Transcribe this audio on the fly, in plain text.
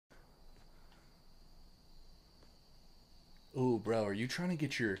Ooh, bro, are you trying to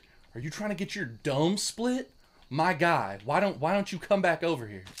get your dome split? My guy, why don't you come back over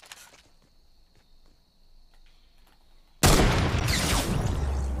here?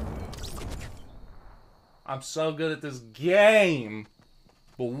 I'm so good at this game.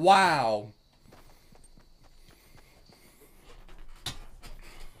 But wow.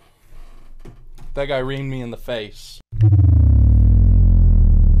 That guy reamed me in the face.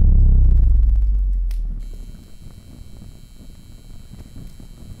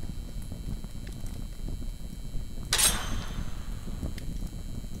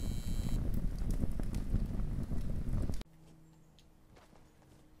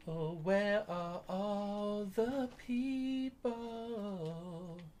 Oh, where are all the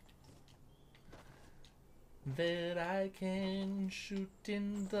people that I can shoot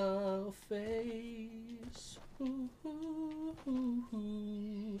in the face? Ooh, ooh, ooh,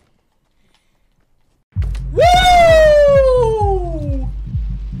 ooh. Woo!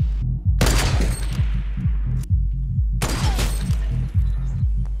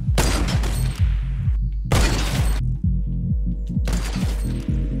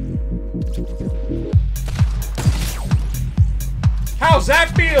 How's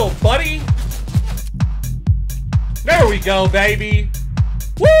that feel, buddy? There we go, baby.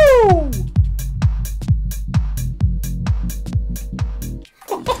 Woo!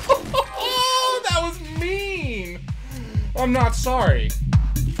 Oh, that was mean. I'm not sorry.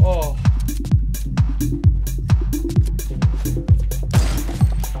 Oh.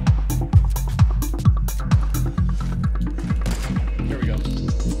 Here we go.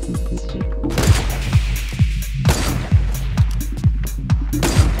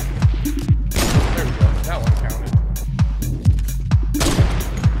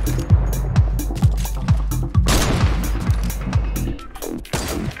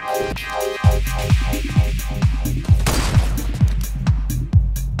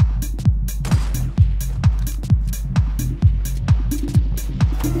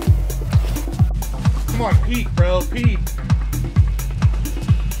 Come on, peek, bro, peek.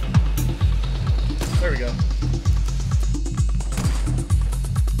 There we go.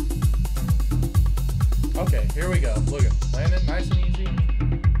 Okay, here we go. Look at landing nice and easy.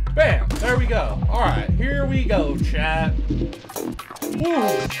 Bam! There we go. Alright, here we go, chat. Woo!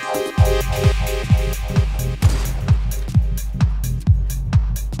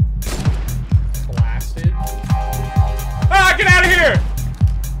 Blasted. Ah, get out of here!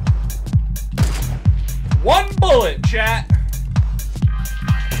 One bullet, chat.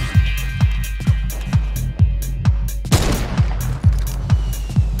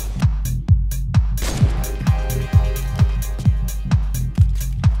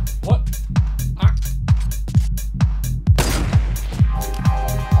 What? Ah.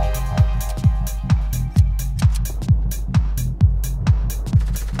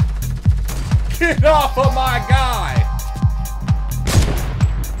 Get off of my guy!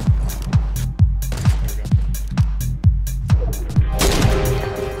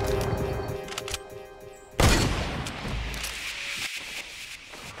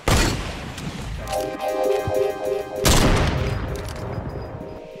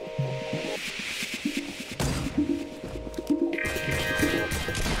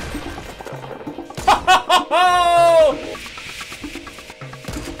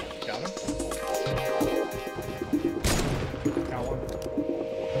 Got him. Got one.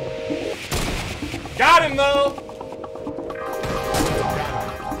 Got him though.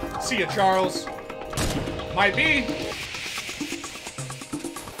 See ya, Charles. Might be.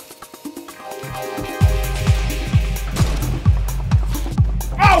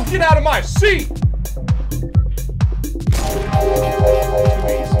 Oh, get out of my seat.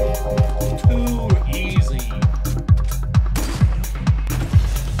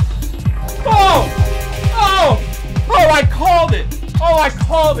 I called it! Oh, I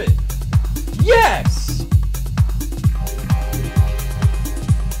called it! Yes!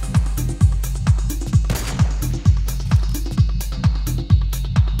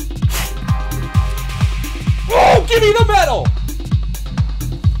 Oh, give me the medal!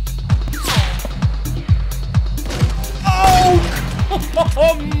 Oh,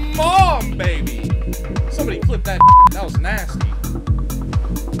 come on, baby! Somebody clip that. That was nasty.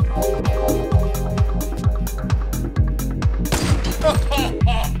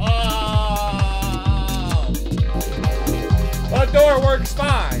 The door works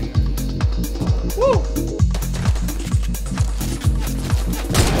fine. Woo!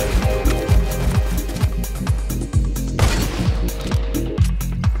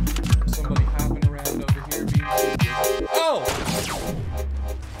 Somebody hopping around over here. Oh!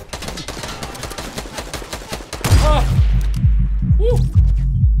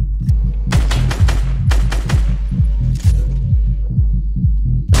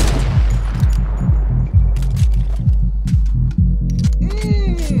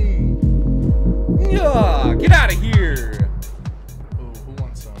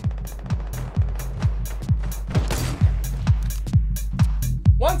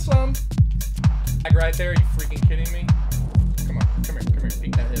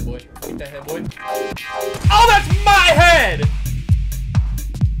 head, boy. Keep that head, boy. Oh, that's my head!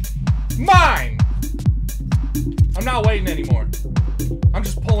 Mine! I'm not waiting anymore. I'm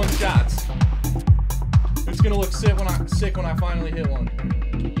just pulling shots. It's gonna look sick when I finally hit one.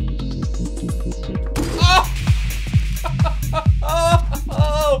 Oh!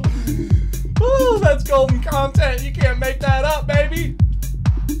 Oh! Oh, that's golden content. You can't make that up, baby.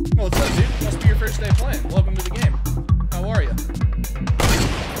 Oh, what's up, dude? Must be your first day playing. Welcome to the game. How are you?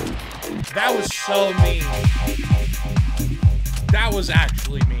 That was so mean. That was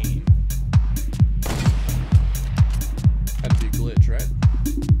actually mean. Had to be a glitch, right?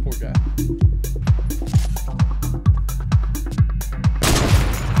 Poor guy.